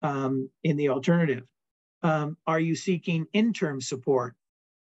 In the alternative, are you seeking interim support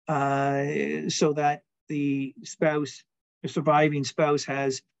so that the spouse, the surviving spouse,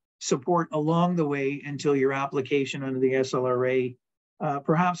 has support along the way until your application under the SLRA,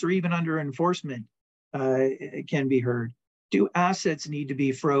 perhaps, or even under enforcement, can be heard? Do assets need to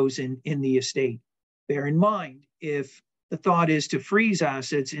be frozen in the estate? Bear in mind, if the thought is to freeze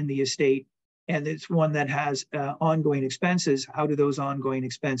assets in the estate and it's one that has ongoing expenses, how do those ongoing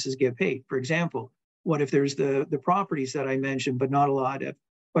expenses get paid? For example, what if there's the properties that I mentioned, but not a lot of,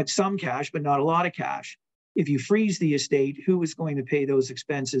 but some cash, but not a lot of cash? If you freeze the estate, who is going to pay those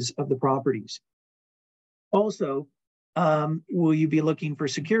expenses of the properties? Also, will you be looking for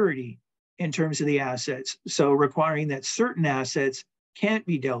security in terms of the assets? So requiring that certain assets can't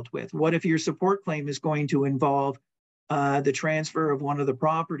be dealt with? What if your support claim is going to involve the transfer of one of the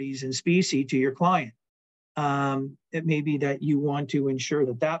properties in specie to your client? It may be that you want to ensure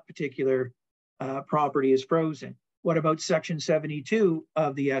that that particular property is frozen. What about Section 72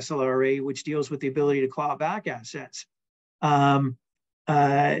 of the SLRA, which deals with the ability to claw back assets? And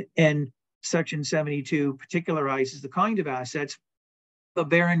Section 72 particularizes the kind of assets, but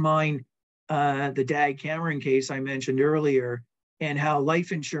bear in mind the Dag Cameron case I mentioned earlier, and how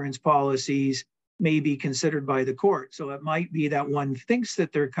life insurance policies may be considered by the court. So it might be that one thinks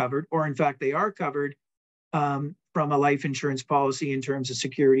that they're covered, or in fact they are covered from a life insurance policy in terms of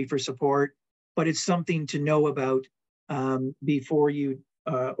security for support, but it's something to know about before you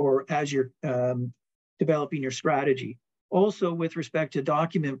or as you're developing your strategy. Also, with respect to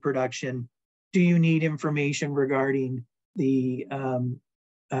document production, do you need information regarding the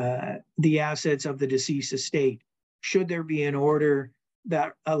assets of the deceased estate? Should there be an order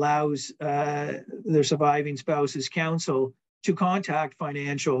that allows their surviving spouse's counsel to contact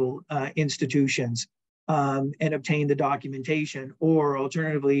financial institutions and obtain the documentation, or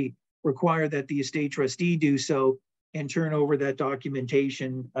alternatively require that the estate trustee do so and turn over that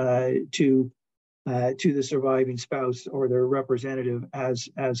documentation to the surviving spouse or their representative as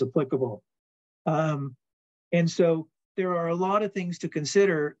applicable? And so there are a lot of things to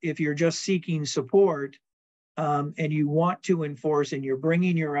consider if you're just seeking support and you want to enforce, and you're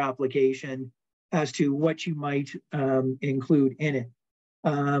bringing your application as to what you might include in it.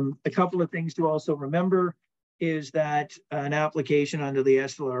 A couple of things to also remember is that an application under the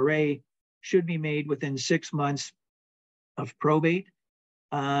SLRA should be made within 6 months of probate.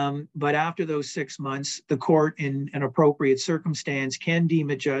 But after those 6 months, the court in an appropriate circumstance can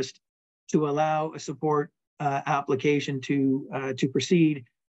deem it just to allow a support application to proceed,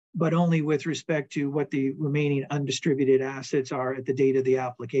 but only with respect to what the remaining undistributed assets are at the date of the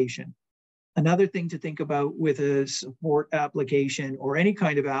application. Another thing to think about with a support application or any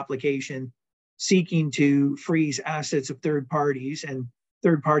kind of application seeking to freeze assets of third parties, and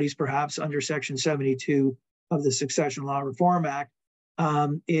third parties perhaps under Section 72 of the Succession Law Reform Act,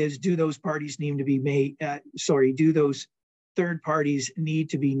 is do those parties need to be made, do those third parties need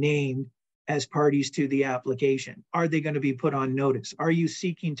to be named as parties to the application? Are they going to be put on notice? Are you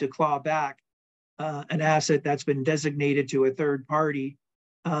seeking to claw back an asset that's been designated to a third party,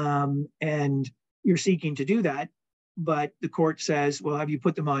 and you're seeking to do that, but the court says, well, have you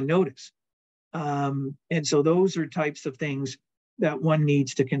put them on notice? And so those are types of things that one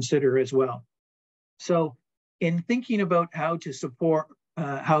needs to consider as well. So in thinking about how to support,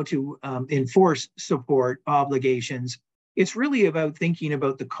 enforce support obligations, it's really about thinking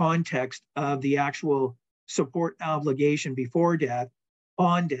about the context of the actual support obligation before death,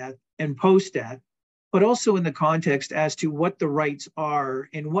 on death, and post-death, but also in the context as to what the rights are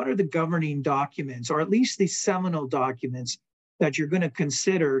and what are the governing documents, or at least the seminal documents that you're going to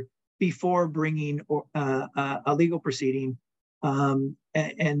consider before bringing a legal proceeding, and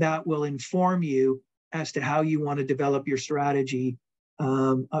that will inform you as to how you want to develop your strategy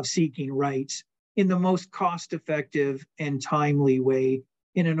of seeking rights in the most cost-effective and timely way,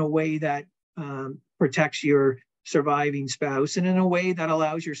 and in a way that protects your surviving spouse, and in a way that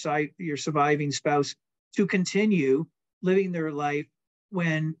allows your surviving spouse to continue living their life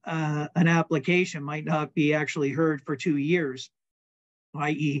when an application might not be actually heard for 2 years,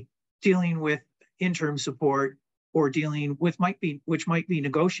 i.e. dealing with interim support, or dealing with which might be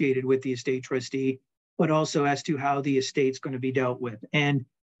negotiated with the estate trustee, but also as to how the estate's going to be dealt with. And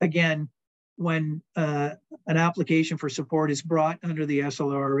again, when an application for support is brought under the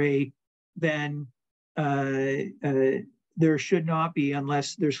SLRA, then there should not be,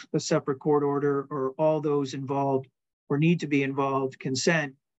 unless there's a separate court order or all those involved or need to be involved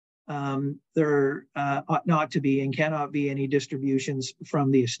consent, there ought not to be and cannot be any distributions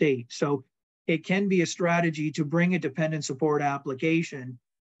from the estate. So it can be a strategy to bring a dependent support application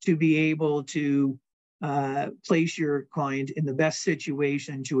to be able to place your client in the best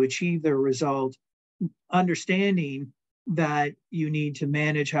situation to achieve their result, understanding that you need to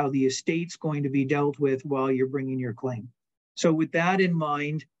manage how the estate's going to be dealt with while you're bringing your claim. So with that in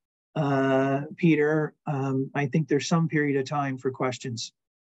mind, Peter, I think there's some period of time for questions.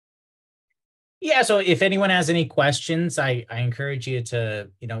 Yeah, so if anyone has any questions, I encourage you to,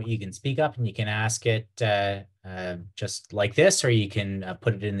 you can speak up and you can ask it just like this, or you can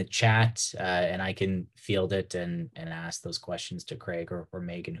put it in the chat and I can field it and ask those questions to Craig or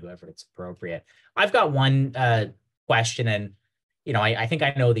Megan, whoever it's appropriate. I've got one question, and I think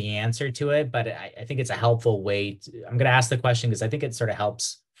I know the answer to it, but I think it's a helpful way I'm going to ask the question because I think it sort of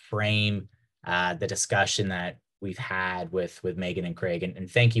helps frame the discussion that we've had with Megan and Craig, and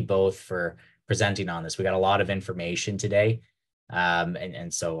thank you both for presenting on this. We got a lot of information today.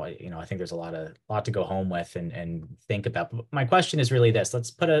 And so I think there's a lot to go home with and think about. But my question is really this: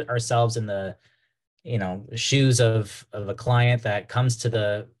 let's put ourselves in the shoes of a client that comes to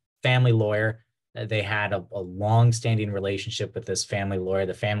the family lawyer. They had a long-standing relationship with this family lawyer.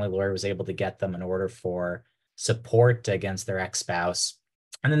 The family lawyer was able to get them an order for support against their ex-spouse,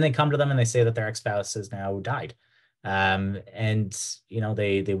 and then they come to them and they say that their ex-spouse has now died, and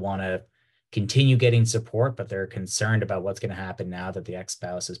they want to continue getting support, but they're concerned about what's going to happen now that the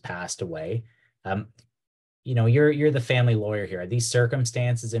ex-spouse has passed away. You're the family lawyer here. Are these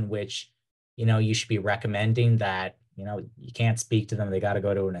circumstances in which you should be recommending that you can't speak to them, they got to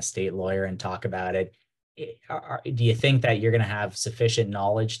go to an estate lawyer and talk about it? Do you think that you're going to have sufficient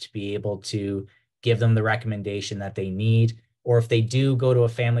knowledge to be able to give them the recommendation that they need? Or if they do go to a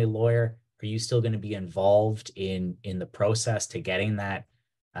family lawyer, are you still going to be involved in the process to getting that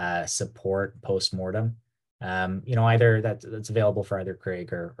support post-mortem? Either that's available for either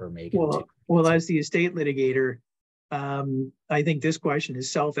Craig or Megan too. Well, as the estate litigator, I think this question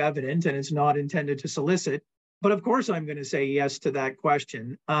is self-evident and it's not intended to solicit, but of course I'm going to say yes to that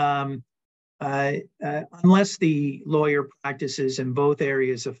question. Unless the lawyer practices in both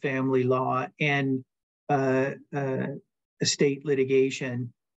areas of family law and estate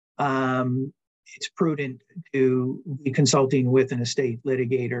litigation, it's prudent to be consulting with an estate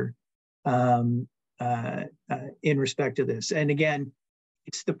litigator in respect to this. And again,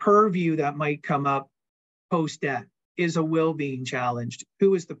 it's the purview that might come up post-death. Is a will being challenged?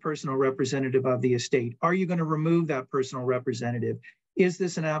 Who is the personal representative of the estate? Are you going to remove that personal representative? Is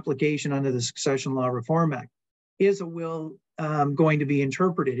this an application under the Succession Law Reform Act? Is a will going to be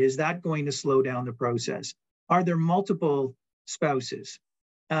interpreted? Is that going to slow down the process? Are there multiple spouses?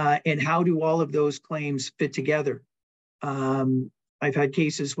 And how do all of those claims fit together? I've had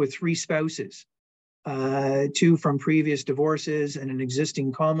cases with 3 spouses, 2 from previous divorces and an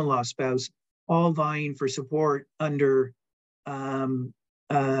existing common law spouse, all vying for support under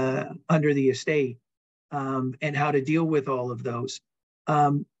the estate, and how to deal with all of those.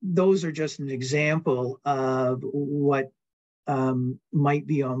 Those are just an example of what might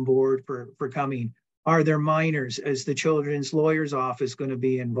be on board for coming. Are there minors? Is the Children's Lawyer's Office going to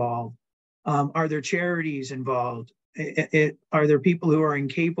be involved? Are there charities involved? Are there people who are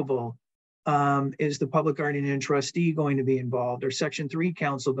incapable? Is the public guardian and trustee going to be involved? Or Section 3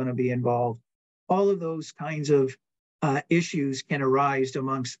 counsel going to be involved? All of those kinds of issues can arise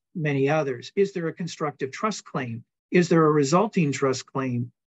amongst many others. Is there a constructive trust claim? Is there a resulting trust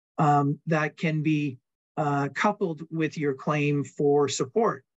claim that can be coupled with your claim for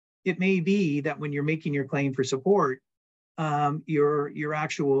support? It may be that when you're making your claim for support, your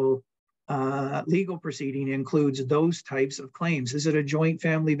actual legal proceeding includes those types of claims. Is it a joint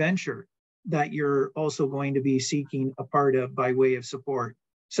family venture that you're also going to be seeking a part of by way of support?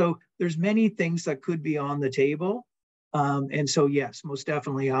 So there's many things that could be on the table. And so, yes, most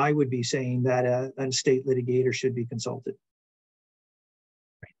definitely, I would be saying that an estate litigator should be consulted.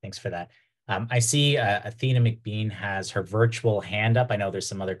 Great, thanks for that. I see Athena McBean has her virtual hand up. I know there's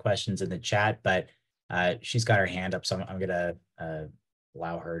some other questions in the chat, but she's got her hand up, so I'm going to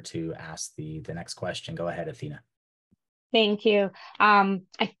allow her to ask the next question. Go ahead, Athena. Thank you. I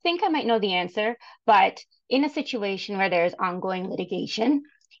think I might know the answer, but in a situation where there's ongoing litigation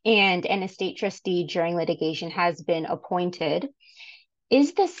and an estate trustee during litigation has been appointed,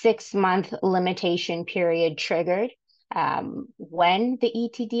 is the 6-month limitation period triggered when the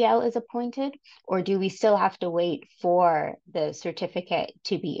ETDL is appointed, or do we still have to wait for the certificate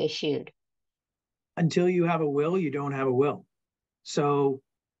to be issued? Until you have a will, you don't have a will. So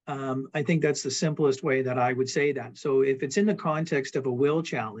I think that's the simplest way that I would say that. So if it's in the context of a will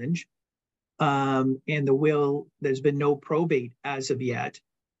challenge, and the will, there's been no probate as of yet,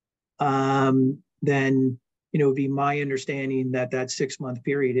 then it would be my understanding that that 6-month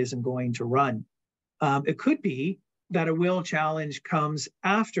period isn't going to run. It could be that a will challenge comes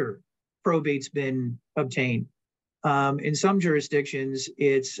after probate's been obtained. In some jurisdictions,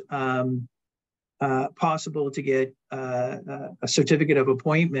 it's possible to get a certificate of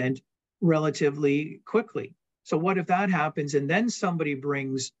appointment relatively quickly. So what if that happens and then somebody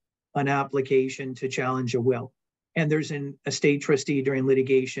brings an application to challenge a will and there's an estate trustee during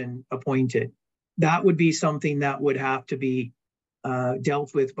litigation appointed? That would be something that would have to be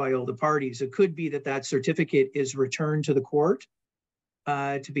dealt with by all the parties. It could be that that certificate is returned to the court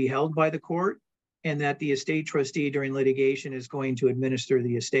to be held by the court, and that the estate trustee during litigation is going to administer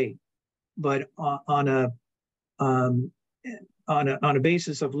the estate. But on a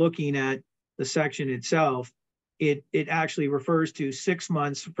basis of looking at the section itself, it actually refers to 6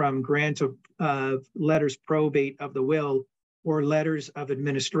 months from grant of letters probate of the will or letters of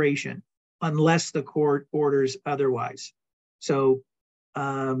administration, unless the court orders otherwise. So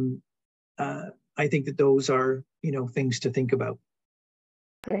I think that those are, things to think about.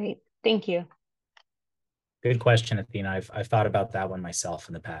 Great, thank you. Good question, Athena. I've thought about that one myself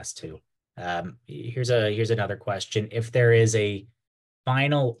in the past too. Here's another question. If there is a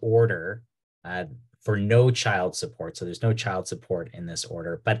final order for no child support, so there's no child support in this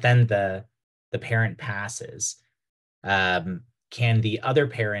order, but then the parent passes, can the other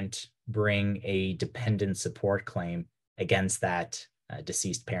parent bring a dependent support claim against that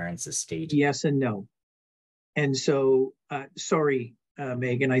deceased parent's estate? Yes and no. And so, sorry,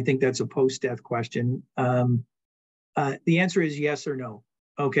 Megan, I think that's a post-death question. The answer is yes or no,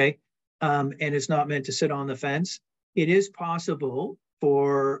 okay? And it's not meant to sit on the fence. It is possible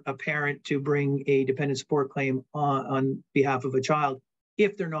for a parent to bring a dependent support claim on behalf of a child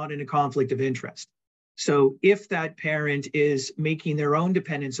if they're not in a conflict of interest. So if that parent is making their own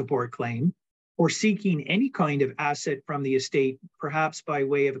dependent support claim or seeking any kind of asset from the estate, perhaps by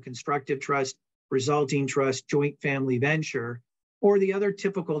way of a constructive trust, resulting trust, joint family venture, or the other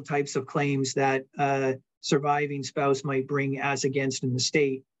typical types of claims that surviving spouse might bring as against an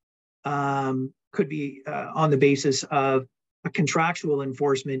estate, could be on the basis of a contractual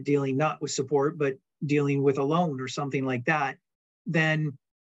enforcement dealing not with support, but dealing with a loan or something like that, then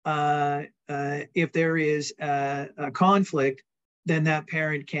if there is a conflict, then that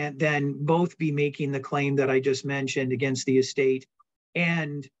parent can't then both be making the claim that I just mentioned against the estate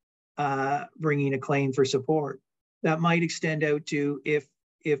and bringing a claim for support. That might extend out to if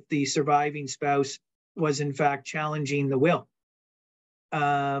the surviving spouse was in fact challenging the will.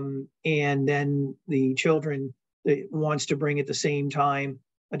 And then the children wants to bring at the same time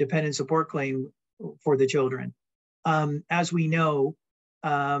a dependent support claim for the children. As we know,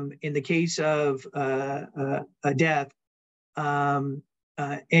 in the case of a death,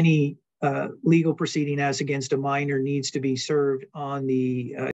 any legal proceeding as against a minor needs to be served on the